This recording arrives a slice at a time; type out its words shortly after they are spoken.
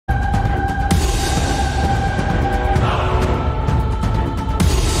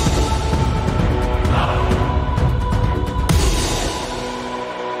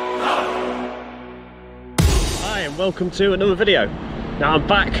welcome to another video. Now I'm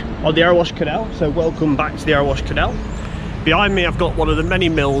back on the Erewash Canal, so welcome back to the Erewash Canal. Behind me I've got one of the many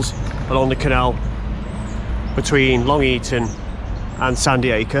mills along the canal between Long Eaton and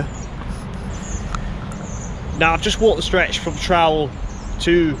Sandy Acre. Now I've just walked the stretch from Trowell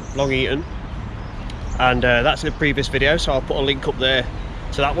to Long Eaton, and that's in the previous video, so I'll put a link up there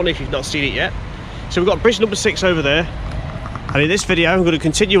to that one if you've not seen it yet. So we've got bridge number 6 over there, and in this video I'm going to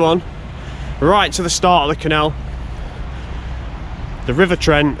continue on right to the start of the canal, the River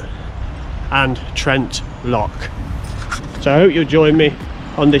Trent and Trent Lock. So I hope you'll join me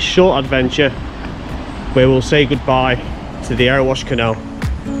on this short adventure where we'll say goodbye to the Erewash Canal.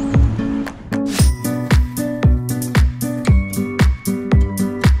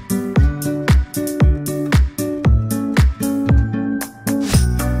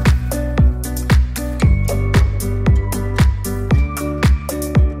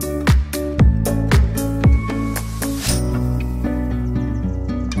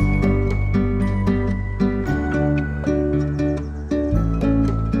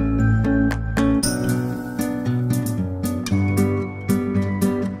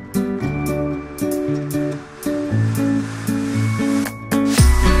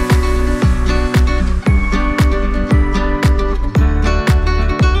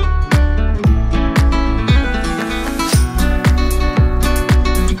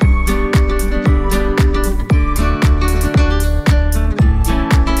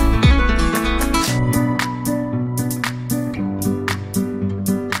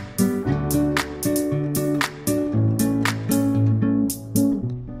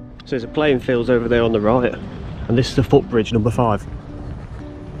 So there's a playing fields over there on the right, and this is the footbridge number 5.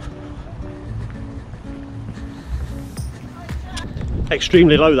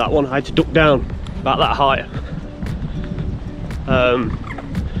 Extremely low, that one. I had to duck down about that height.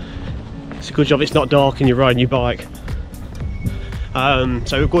 It's a good job it's not dark and you're riding your bike.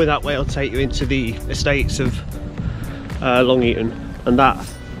 So going that way will take you into the estates of Long Eaton, and that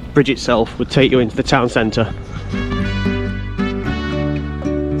bridge itself would take you into the town centre.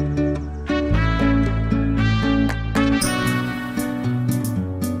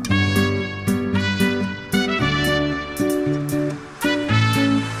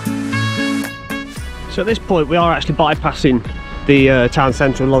 So at this point we are actually bypassing the town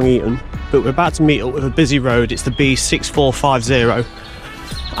centre of Long Eaton, but we're about to meet up with a busy road. It's the B6450,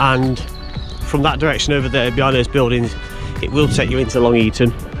 and from that direction over there behind those buildings it will take you into Long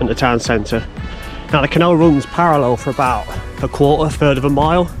Eaton and the town centre. Now the canal runs parallel for about a third of a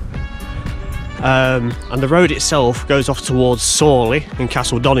mile, and the road itself goes off towards Sawley and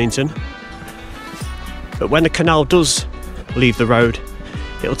Castle Donington, but when the canal does leave the road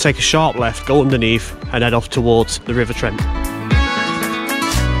it'll take a sharp left, go underneath and head off towards the River Trent.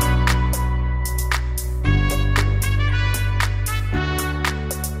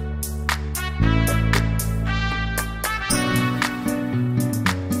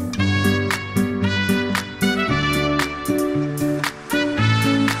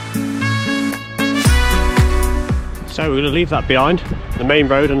 So we're going to leave that behind, the main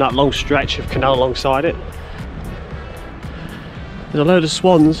road and that long stretch of canal alongside it. There's a load of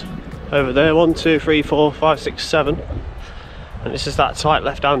swans over there, 1, 2, 3, 4, 5, 6, 7, and this is that tight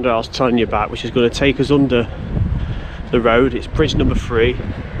left-hander I was telling you about, which is going to take us under the road. It's bridge number 3.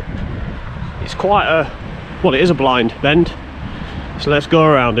 It's quite a, well, it is a blind bend, so let's go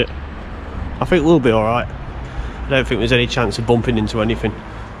around it. I think we'll be alright. I don't think there's any chance of bumping into anything.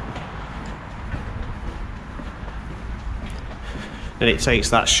 Then it takes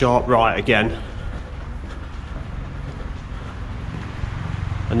that sharp right again,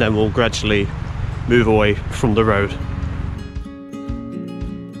 and then we'll gradually move away from the road.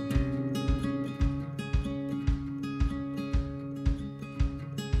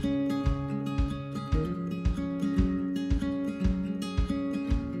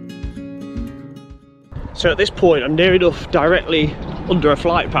 So at this point I'm near enough directly under a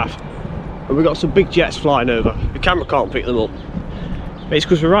flight path, and we've got some big jets flying over. The camera can't pick them up. But it's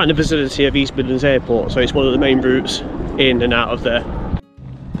because we're right in the vicinity of East Midlands Airport, so it's one of the main routes in and out of there.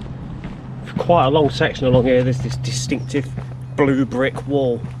 Quite a long section along here, there's this distinctive blue brick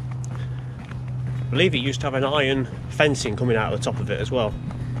wall. I believe it used to have an iron fencing coming out of the top of it as well.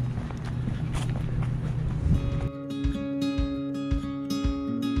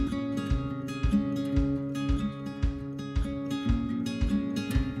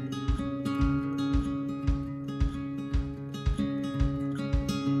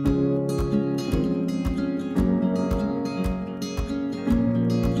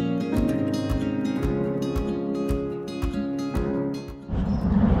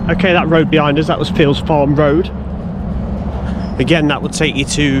 Okay, that road behind us, that was Fields Farm Road. Again, that would take you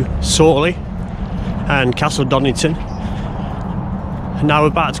to Sawley and Castle Donington. And now we're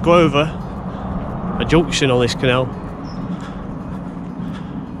about to go over a junction on this canal,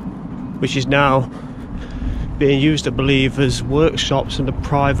 which is now being used, I believe, as workshops and the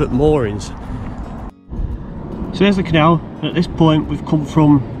private moorings. So there's the canal. At this point we've come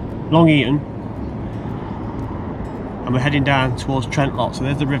from Long Eaton and we're heading down towards Trent lot. So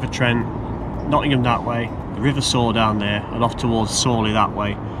there's the River Trent, Nottingham that way, the River Soar down there, and off towards Sawley that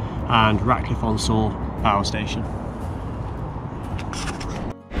way, and Ratcliffe on Soar power station.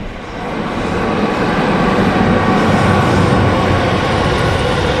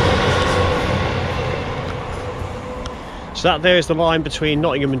 So that there is the line between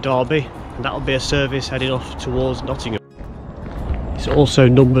Nottingham and Derby, and that will be a service heading off towards Nottingham. It's also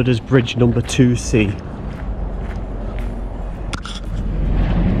numbered as bridge number 2C.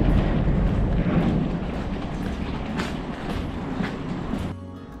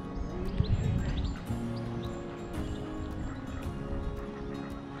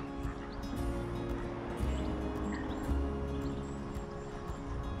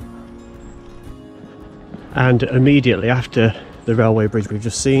 And immediately after the railway bridge we've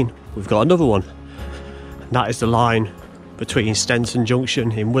just seen, we've got another one. And that is the line between Stenson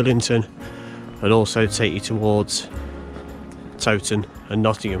Junction in Willington and also take you towards Towton and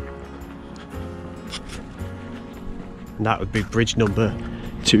Nottingham. And that would be bridge number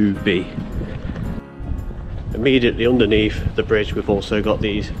 2B. Immediately underneath the bridge we've also got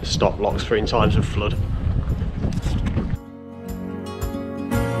these stop locks for in times of flood.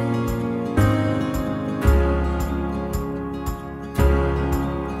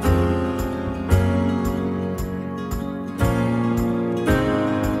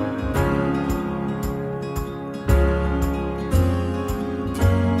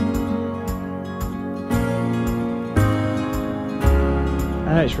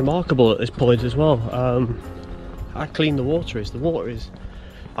 It's remarkable at this point as well, how clean the water is.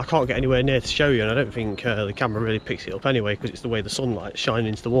 I can't get anywhere near to show you, and I don't think the camera really picks it up anyway because it's the way the sunlight is shining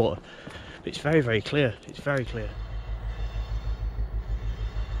into the water. But it's very, very clear. It's very clear.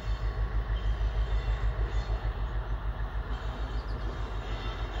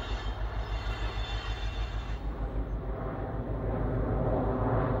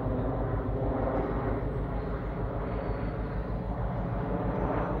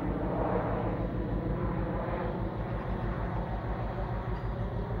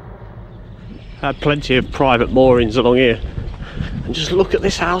 Had plenty of private moorings along here, and just look at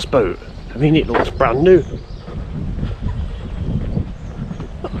this houseboat. I mean, it looks brand new.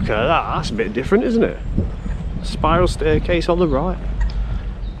 Look at that, that's a bit different, isn't it? Spiral staircase on the right.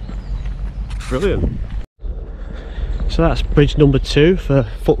 Brilliant. So that's bridge number 2 for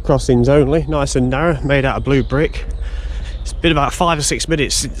foot crossings only, nice and narrow, made out of blue brick. It's been about 5 or 6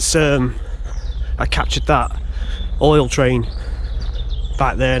 minutes since I captured that oil train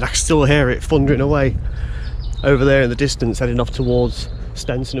back there, and I can still hear it thundering away over there in the distance, heading off towards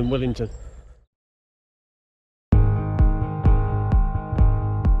Stenson and Willington.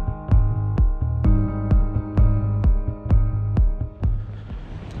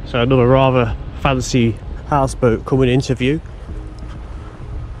 So another rather fancy houseboat coming into view.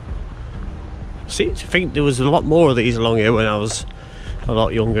 I seem to think there was a lot more of these along here when I was a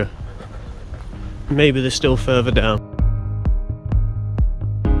lot younger. Maybe they're still further down.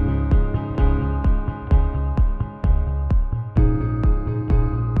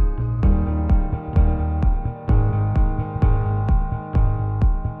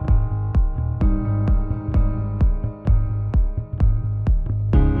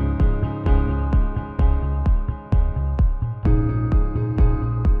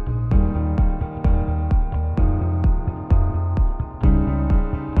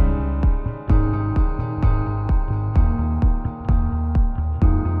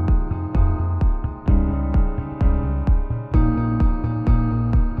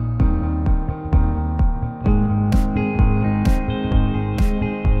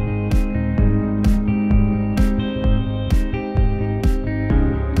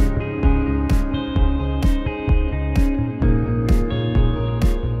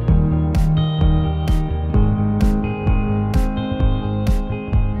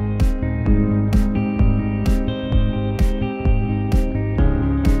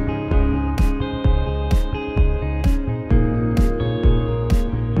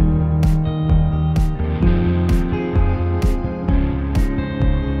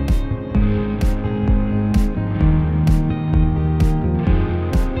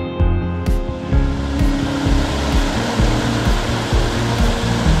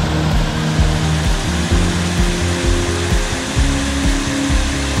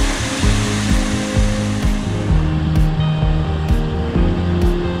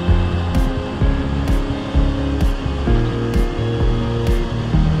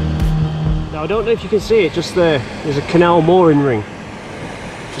 Now I don't know if you can see it just there, there's a canal mooring ring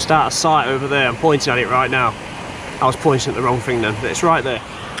just out of sight over there. I'm pointing at it right now. I was pointing at the wrong thing then, but it's right there.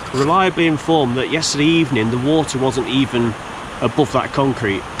 Reliably informed that yesterday evening the water wasn't even above that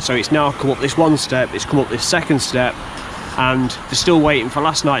concrete, so it's now come up this one step, it's come up this second step, and they're still waiting for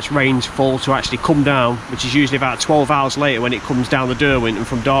last night's rainfall to actually come down, which is usually about 12 hours later when it comes down the Derwent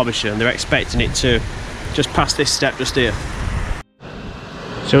from Derbyshire, and they're expecting it to just pass this step just here.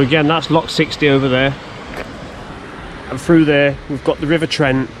 So again, that's lock 60 over there, and through there we've got the River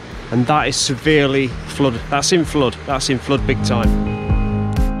Trent, and that is severely flooded. That's in flood big time.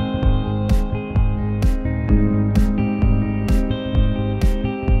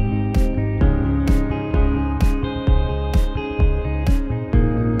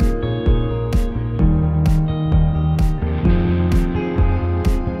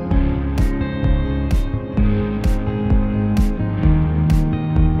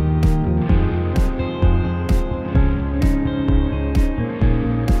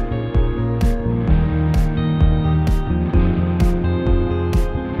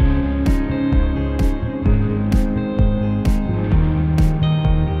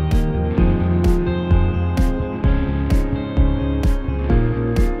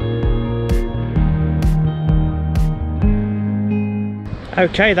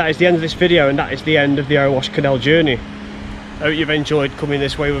 Okay, that is the end of this video, and that is the end of the Erewash Canal journey. I hope you've enjoyed coming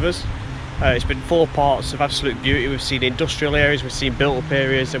this way with us. It's been 4 parts of absolute beauty. We've seen industrial areas, we've seen built up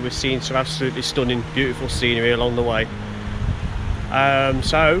areas, and we've seen some absolutely stunning, beautiful scenery along the way.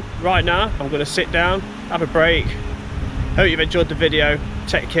 So right now I'm going to sit down, have a break. Hope you've enjoyed the video.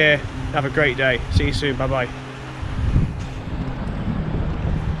 Take care, have a great day. See you soon, bye bye.